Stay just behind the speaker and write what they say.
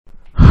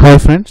Hi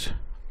friends,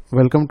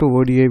 welcome to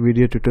ODI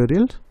video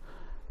tutorials.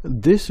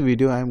 This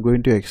video I am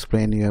going to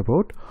explain you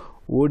about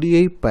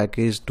ODI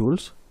package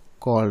tools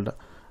called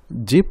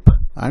zip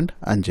and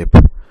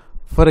unzip.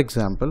 For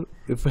example,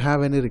 if you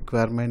have any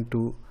requirement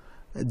to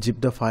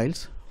zip the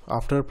files,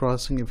 after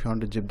processing, if you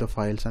want to zip the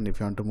files and if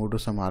you want to move to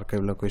some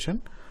archive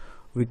location,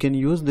 we can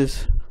use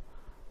this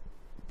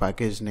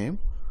package name,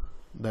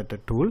 that a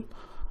tool.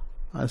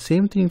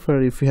 Same thing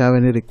for if you have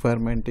any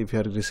requirement, if you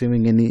are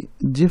receiving any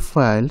zip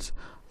files,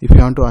 if you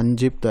want to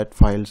unzip that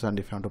files and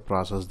if you want to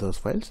process those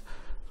files.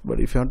 But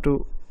if you want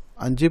to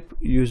unzip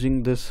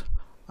using this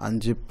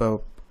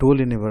unzip tool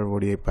in your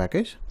ODI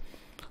package,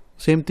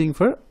 same thing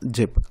for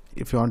zip.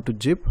 If you want to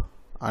zip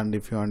and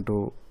if you want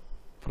to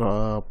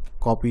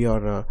copy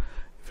or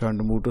if you want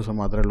to move to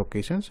some other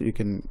locations, you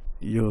can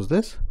use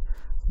this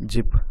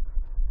zip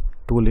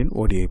tool in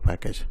ODI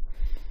package.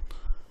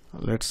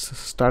 Let's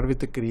start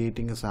with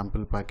creating a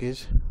sample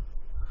package.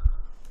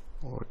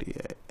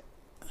 ODI.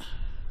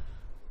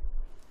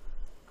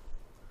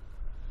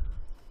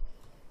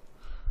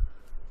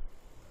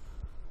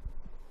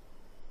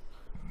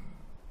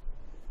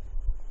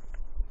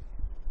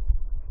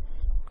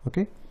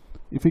 Okay,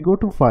 if you go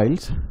to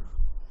files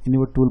in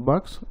your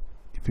toolbox,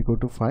 if you go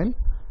to file,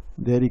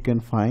 there you can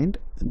find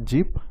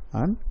zip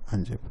and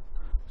unzip.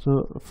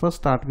 So first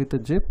start with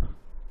the zip,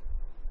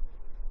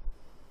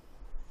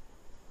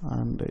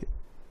 and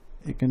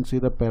you can see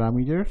the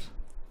parameters.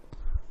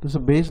 This is a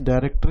base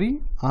directory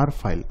or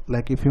file.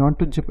 Like if you want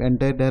to zip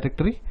entire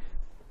directory,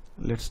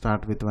 let's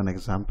start with one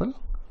example.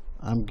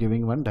 I'm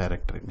giving one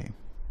directory name.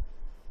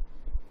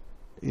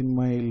 In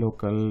my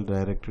local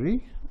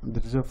directory,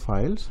 there is a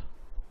files.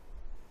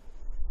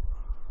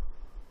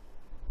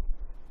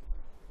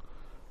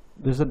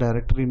 There is a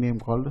directory name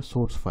called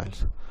source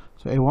files.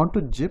 So I want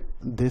to zip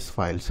this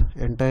files,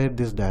 entire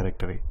this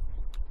directory,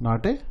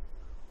 not a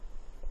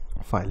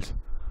files.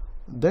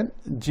 Then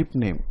zip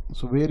name.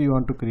 So where you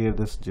want to create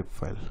this zip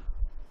file.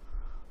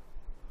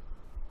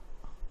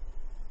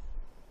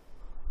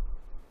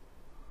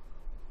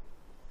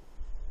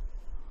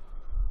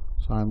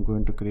 So I'm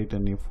going to create a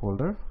new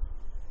folder.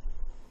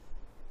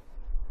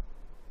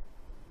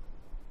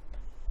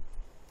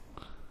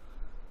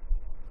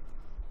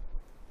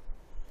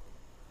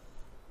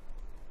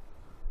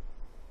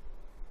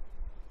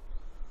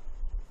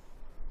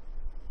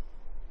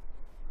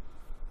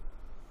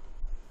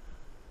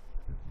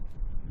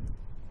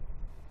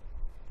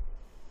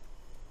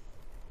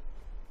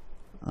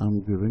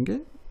 I'm giving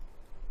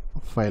a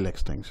file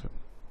extension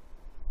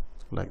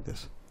like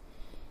this.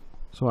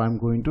 So I'm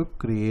going to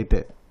create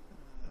a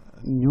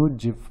new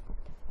zip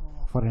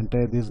for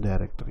entire this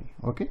directory.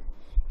 Okay,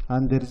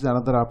 and there is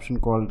another option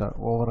called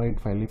override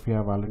file. If you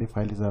have already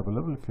file is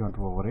available, if you want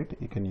to overwrite,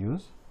 you can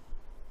use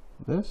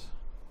this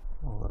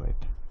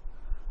overwrite.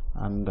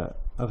 And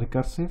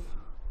recursive,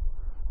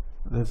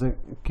 there's a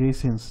case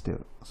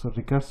sensitive. So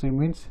recursive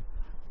means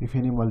if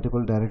any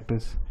multiple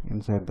directories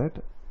inside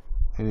that,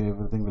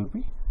 everything will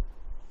be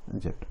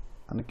zipped.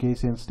 And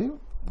case sensitive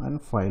and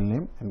file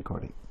name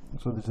encoding.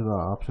 So this is the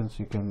options.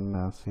 You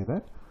can see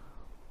that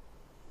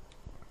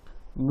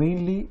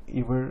mainly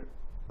your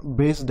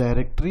base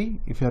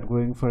directory, if you are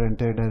going for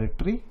entire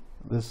directory,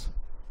 this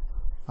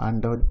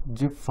and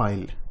zip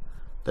file,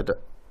 that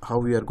how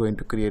we are going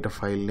to create a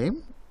file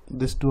name,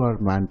 these two are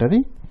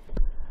mandatory.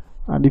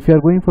 And if you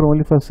are going for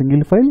only for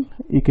single file,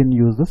 you can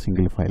use the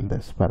single file,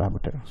 this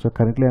parameter. So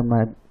currently I'm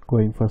not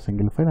going for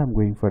single file, I'm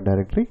going for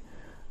directory,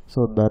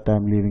 so that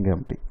I'm leaving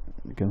empty.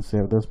 You can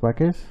save this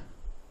package,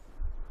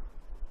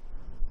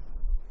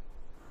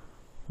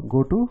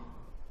 go to,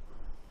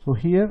 so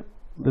here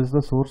this is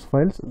the source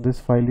files, this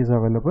file is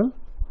available.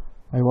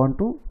 I want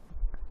to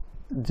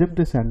zip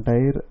this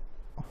entire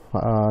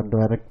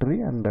directory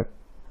and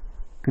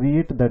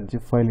create that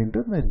zip file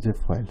into the zip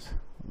files,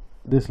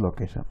 this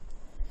location.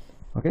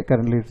 Okay,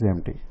 currently it's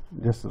empty.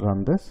 Just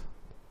run this.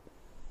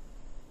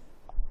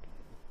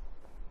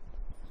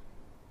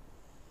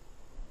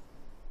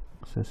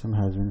 Session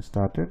has been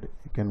started.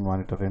 You can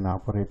monitor an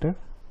operator.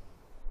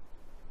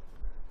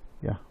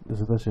 Yeah,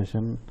 this is the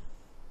session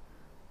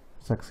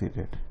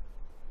succeeded.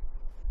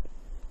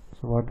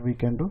 So what we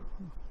can do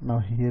now,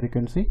 here you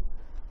can see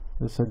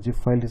this zip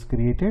file is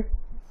created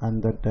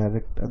and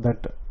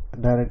that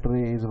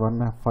directory is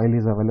one file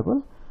is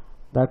available.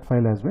 That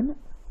file has been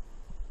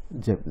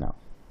zipped now.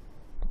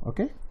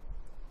 Okay,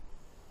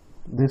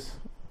 this,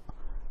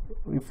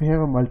 if you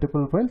have a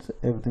multiple files,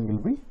 everything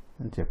will be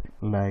zipped.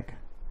 Like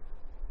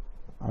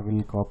I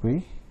will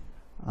copy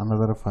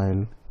another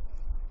file.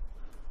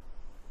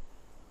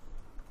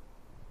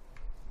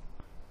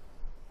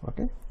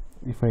 Okay,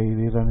 if I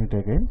rerun it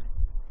again,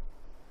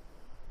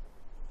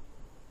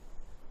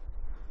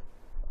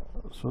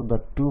 so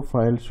the two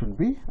files should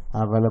be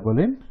available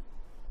in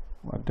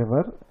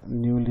whatever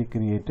newly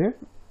created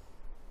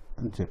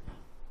zip.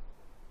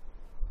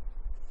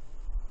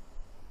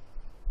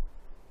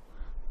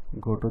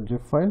 Go to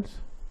zip files,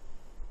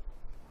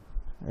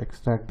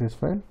 extract this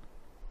file.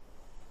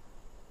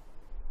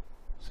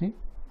 See,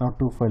 now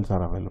two files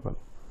are available.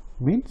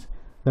 Means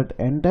that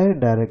entire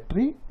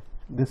directory,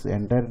 this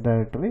entire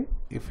directory,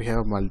 if we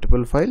have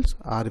multiple files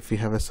or if we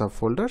have a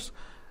subfolders,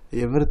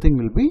 everything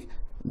will be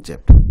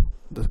zipped.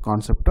 The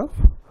concept of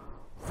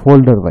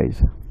folder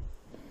wise.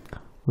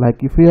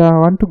 Like if we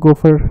want to go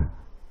for,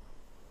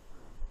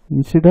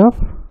 instead of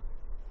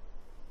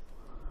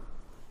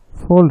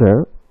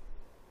folder,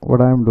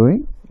 what I am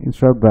doing,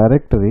 instead of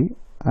directory,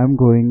 I am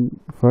going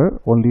for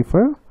only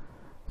for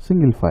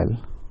single file.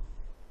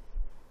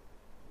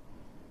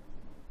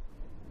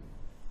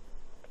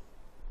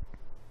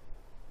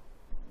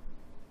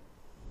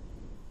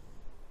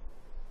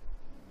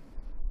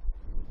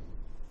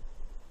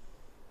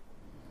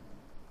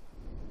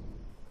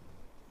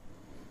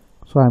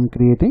 So I am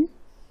creating,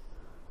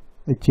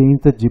 I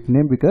change the zip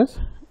name because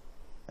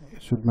you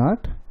should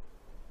not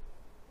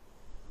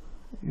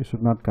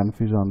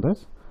confuse on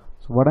this.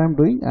 So what I am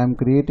doing, I am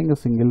creating a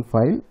single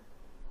file.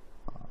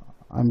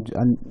 I am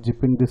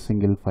unzipping this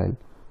single file.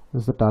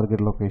 This is the target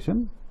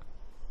location.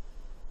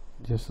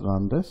 Just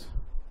run this.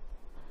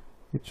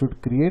 It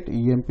should create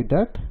emp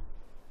dot.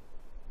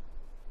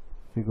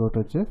 If we go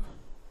to zip,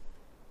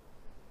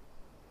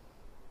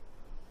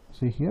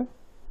 see here,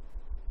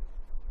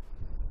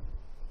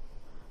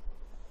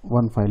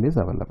 one file is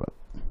available.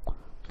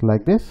 So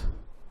like this,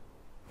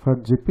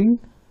 for zipping,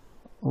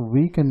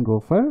 we can go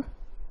for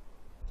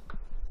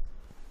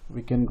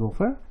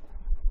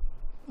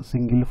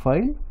single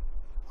file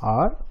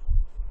or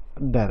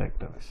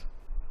directories,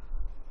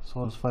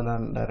 source file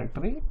and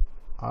directory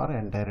or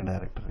entire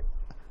directory.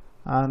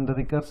 And the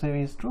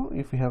recursive is true.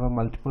 If you have a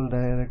multiple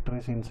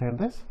directories inside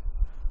this,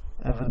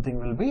 everything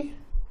will be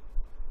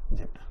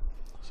zipped.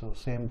 So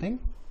same thing,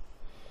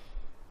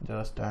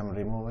 just I am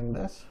removing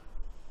this.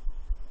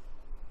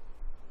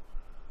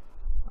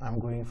 I am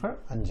going for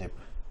unzip.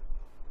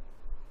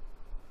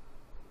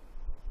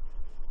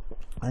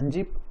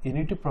 Unzip, you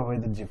need to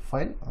provide the zip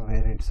file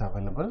where it's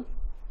available.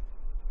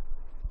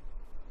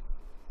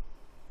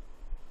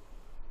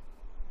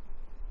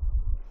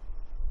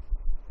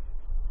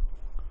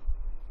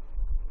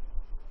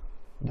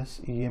 This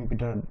emp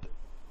dot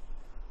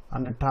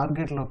and the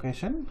target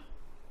location.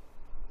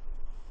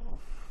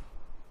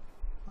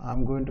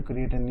 I'm going to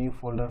create a new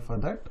folder for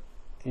that.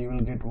 You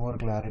will get more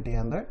clarity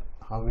on that,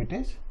 how it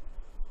is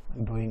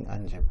doing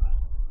unzip.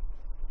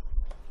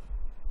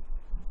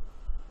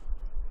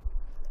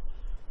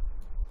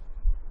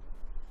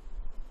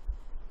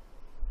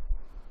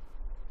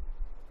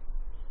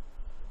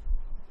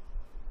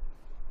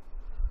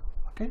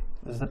 Okay,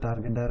 this is the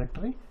target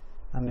directory,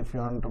 and if you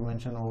want to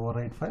mention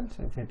overwrite files,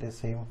 if it is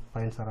same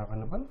files are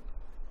available,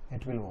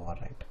 it will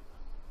overwrite.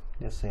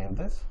 Just save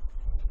this.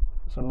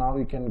 So now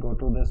you can go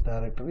to this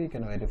directory, you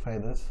can verify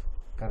this.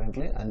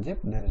 Currently unzip,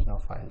 there is no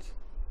files.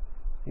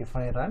 If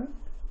I run,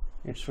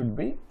 it should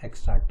be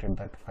extracted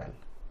that file.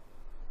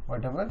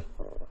 Whatever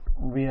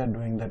we are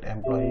doing, that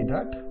employee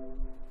dot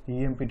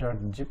emp dot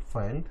zip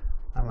file,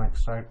 I'm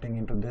extracting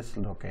into this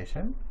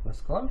location. That's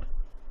called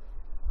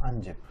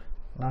unzip.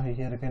 Now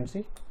here you can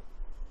see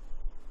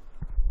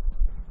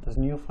this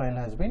new file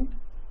has been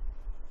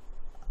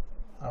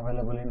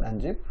available in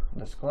unzip.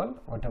 That's called,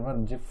 whatever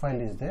zip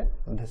file is there,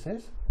 this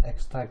is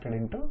extracted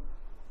into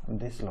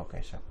this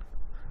location.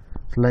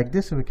 So like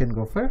this we can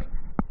go for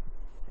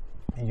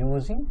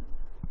using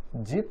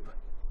zip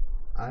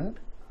and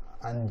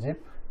unzip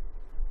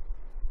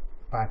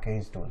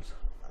package tools.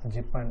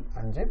 Zip and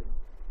unzip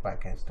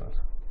package tools.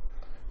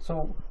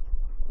 So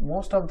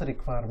most of the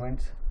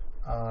requirements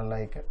are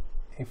like,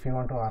 if you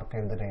want to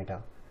archive the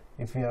data,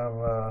 if you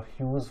have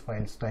huge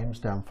files,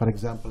 timestamp, for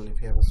example,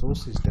 if you have a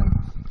source system,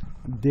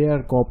 they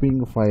are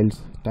copying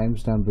files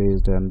timestamp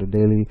based, and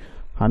daily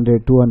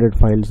 100 200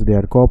 files they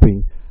are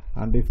copying.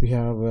 And if you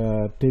have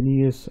 10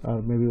 years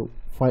or maybe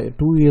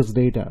 2 years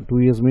data, 2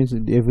 years means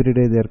every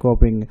day they are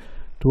copying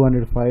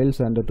 200 files,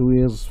 and the 2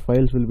 years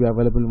files will be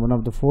available in one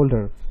of the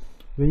folder.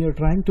 When you are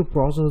trying to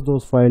process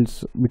those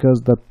files,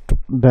 because the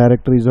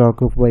directories are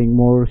occupying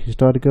more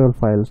historical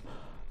files,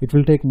 it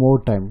will take more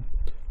time.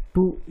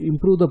 To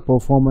improve the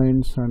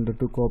performance and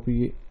to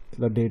copy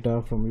the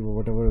data from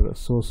whatever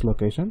source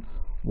location,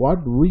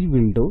 what we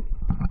will do,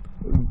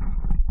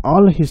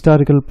 all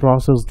historical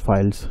processed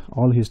files,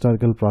 we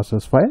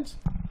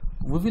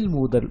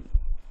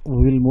will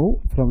move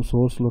from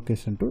source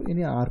location to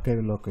any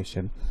archive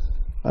location.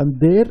 And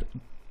there,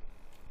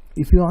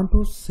 if you want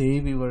to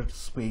save your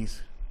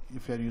space,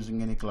 if you are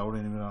using any cloud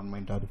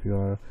environment, or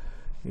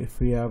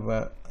if you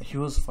have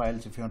huge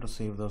files, if you want to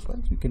save those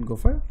files, you can go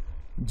for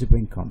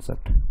zipping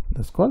concept.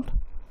 That's called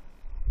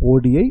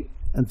ODI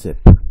unzip.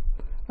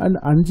 And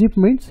unzip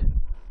means,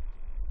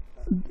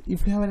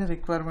 if you have any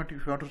requirement,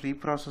 if you want to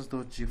reprocess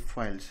those zip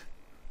files,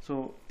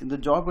 so in the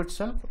job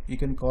itself you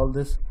can call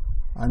this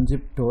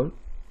unzip tool,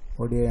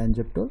 ODI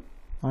unzip tool,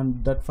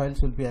 and that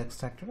files will be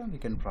extracted and you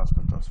can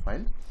process those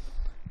files.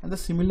 And the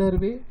similar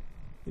way,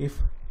 if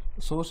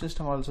source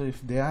system also,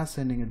 if they are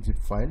sending zip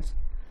files,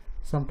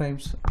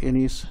 sometimes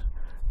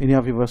any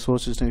of your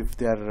source system, if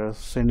they are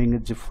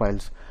sending zip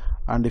files,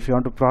 and if you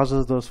want to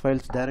process those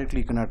files directly,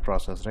 you cannot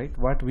process, right?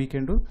 What we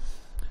can do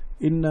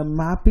in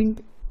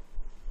mapping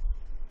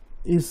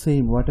is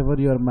same. Whatever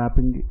you are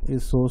mapping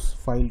is source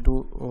file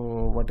to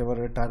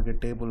whatever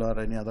target table or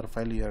any other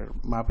file, your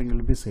mapping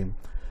will be same.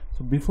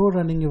 So before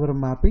running your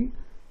mapping,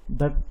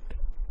 that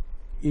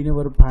in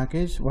your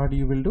package, what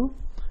you will do,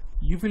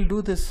 you will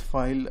do this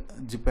file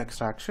zip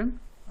extraction,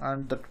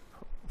 and that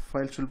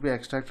file should be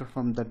extracted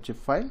from that zip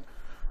file,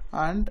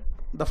 and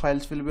the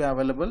files will be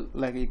available.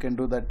 Like you can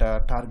do that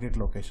target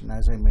location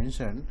as I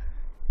mentioned.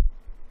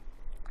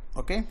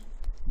 Okay,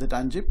 that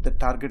unzip, the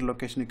target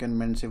location, you can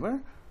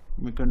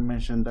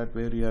mention that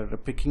where you are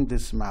picking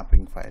this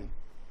mapping file.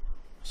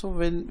 So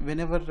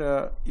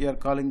whenever you are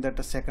calling that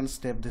a second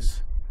step,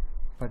 this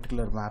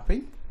particular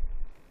mapping,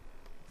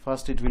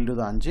 first it will do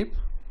the unzip,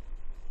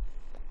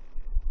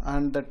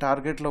 and the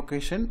target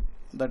location,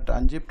 that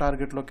unzip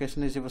target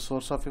location is your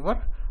source of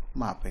your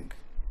mapping.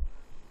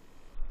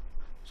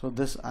 So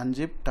this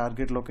unzip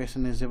target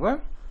location is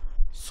your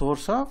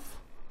source of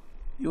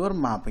your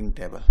mapping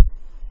table.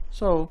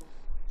 So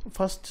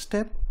first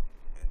step,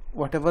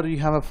 whatever you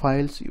have a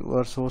files,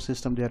 your source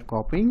system they are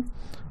copying,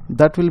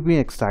 that will be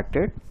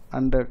extracted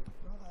and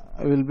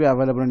will be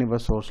available in your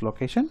source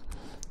location.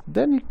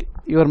 Then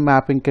your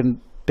mapping can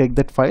take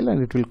that file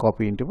and it will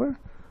copy into your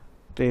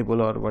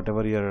table or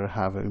whatever you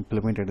have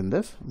implemented in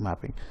this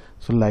mapping.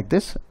 So like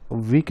this,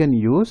 we can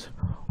use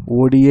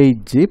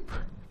ODI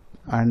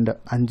and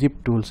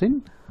unzip tools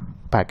in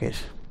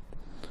package.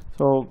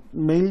 So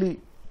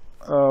mainly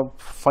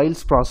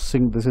files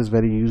processing, this is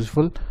very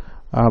useful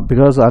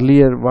because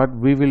earlier what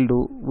we will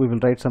do, we will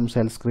write some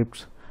shell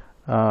scripts.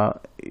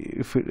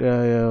 If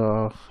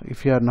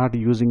you are not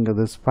using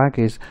this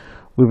package,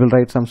 we will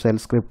write some shell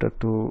script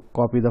to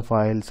copy the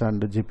files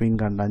and zipping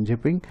and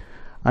unzipping,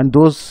 and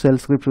those shell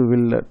scripts we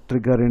will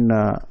trigger in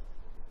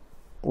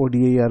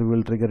ODI or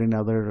will trigger in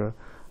other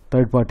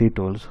third-party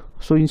tools.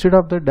 So instead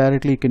of that,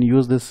 directly you can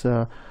use this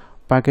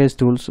package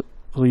tools.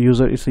 So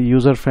it's a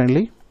user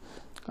friendly,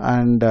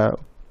 and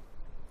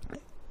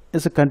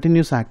it's a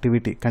continuous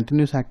activity.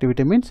 Continuous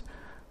activity means,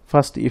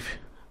 first, if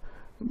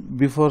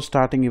before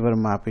starting your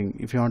mapping,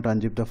 if you want to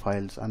unzip the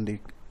files and if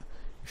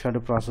you want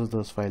to process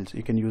those files,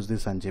 you can use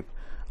this unzip.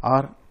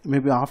 Or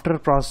maybe after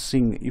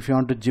processing, if you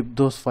want to zip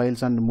those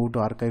files and move to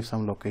archive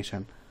some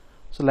location.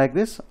 So like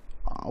this,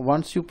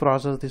 once you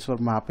process this for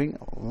mapping,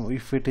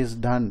 if it is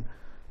done,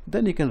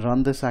 then you can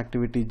run this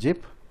activity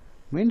zip.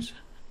 Means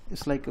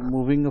it's like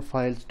moving the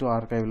files to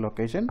archive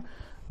location.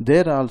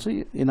 There also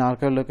in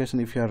archive location,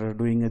 if you are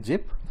doing a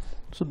zip,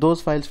 so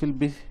those files will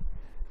be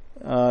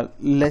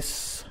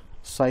less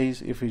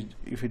size if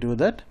you do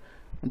that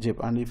zip.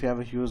 And if you have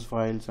a huge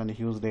files and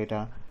huge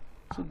data,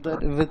 so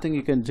that everything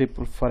you can zip.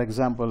 For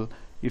example,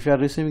 if you are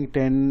receiving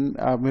 10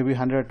 maybe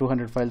 100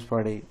 200 files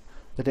per day,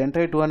 that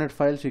entire 200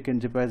 files you can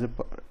zip as a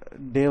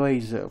day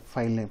wise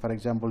file name. For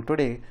example,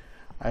 today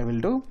I will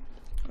do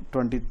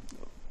 23rd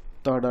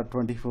or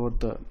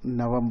 24th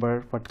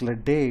November particular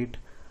date,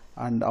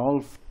 and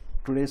all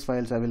today's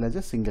files I will as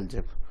a single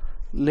zip.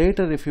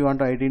 Later, if you want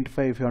to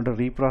identify, if you want to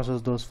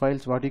reprocess those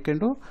files, what you can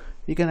do,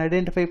 you can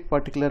identify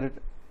particular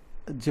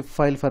zip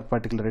file for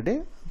particular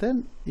day,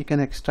 then you can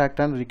extract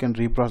and you can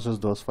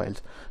reprocess those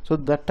files. So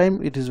that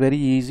time it is very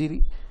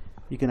easy,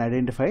 you can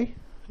identify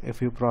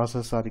if you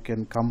process or you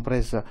can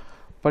compress a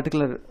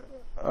particular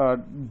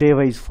day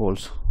wise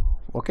files.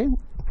 Okay,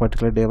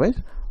 particular day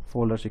wise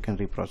folders you can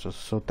reprocess.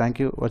 So thank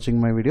you for watching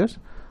my videos.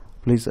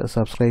 Please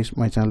subscribe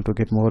my channel to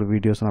get more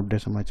videos and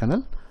updates on my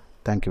channel.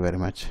 Thank you very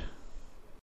much.